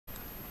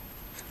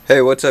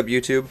Hey, what's up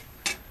YouTube?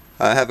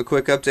 I have a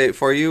quick update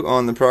for you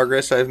on the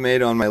progress I've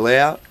made on my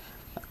layout.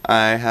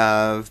 I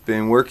have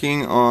been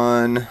working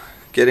on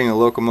getting a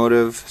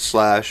locomotive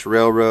 /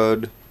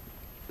 railroad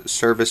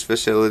service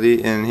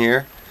facility in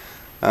here.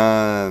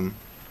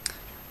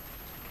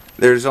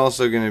 There's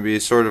also going to be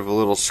sort of a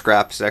little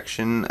scrap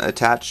section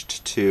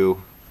attached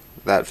to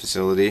that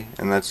facility,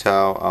 and that's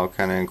how I'll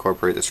kind of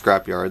incorporate the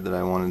scrap yard that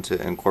I wanted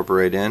to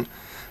incorporate in.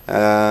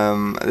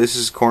 This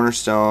is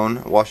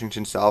Cornerstone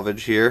Washington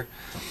Salvage here.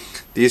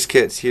 These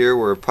kits here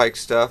were Pike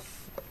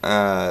stuff.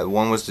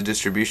 One was the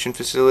distribution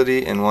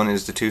facility and one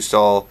is the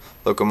two-stall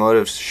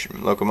locomotive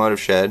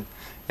shed.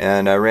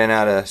 And I ran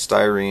out of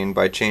styrene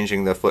by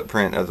changing the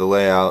footprint of the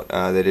layout.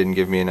 They didn't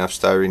give me enough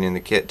styrene in the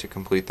kit to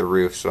complete the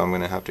roof, so I'm going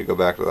to have to go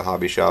back to the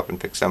hobby shop and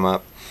pick some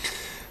up.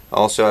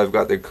 Also, I've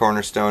got the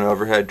Cornerstone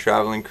overhead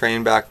traveling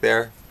crane back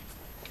there,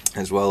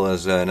 as well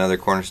as another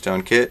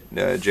Cornerstone kit,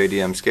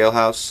 JDM scale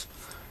house.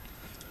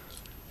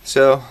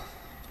 So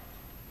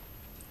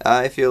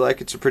I feel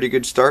like it's a pretty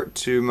good start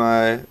to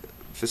my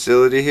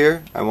facility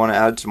here. I want to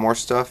add some more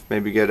stuff,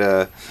 maybe get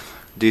a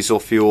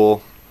diesel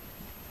fuel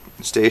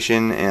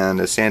station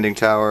and a sanding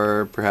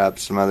tower,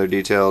 perhaps some other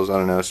details, I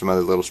don't know, some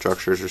other little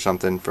structures or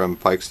something from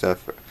Pike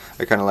stuff.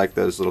 I kind of like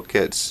those little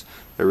kits.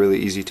 They're really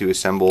easy to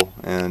assemble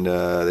and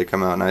they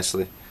come out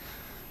nicely.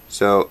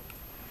 So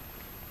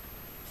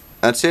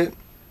that's it.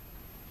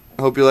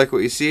 I hope you like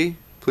what you see.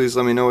 Please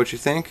let me know what you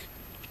think,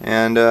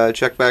 and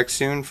check back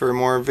soon for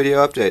more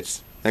video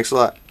updates. Thanks a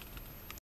lot.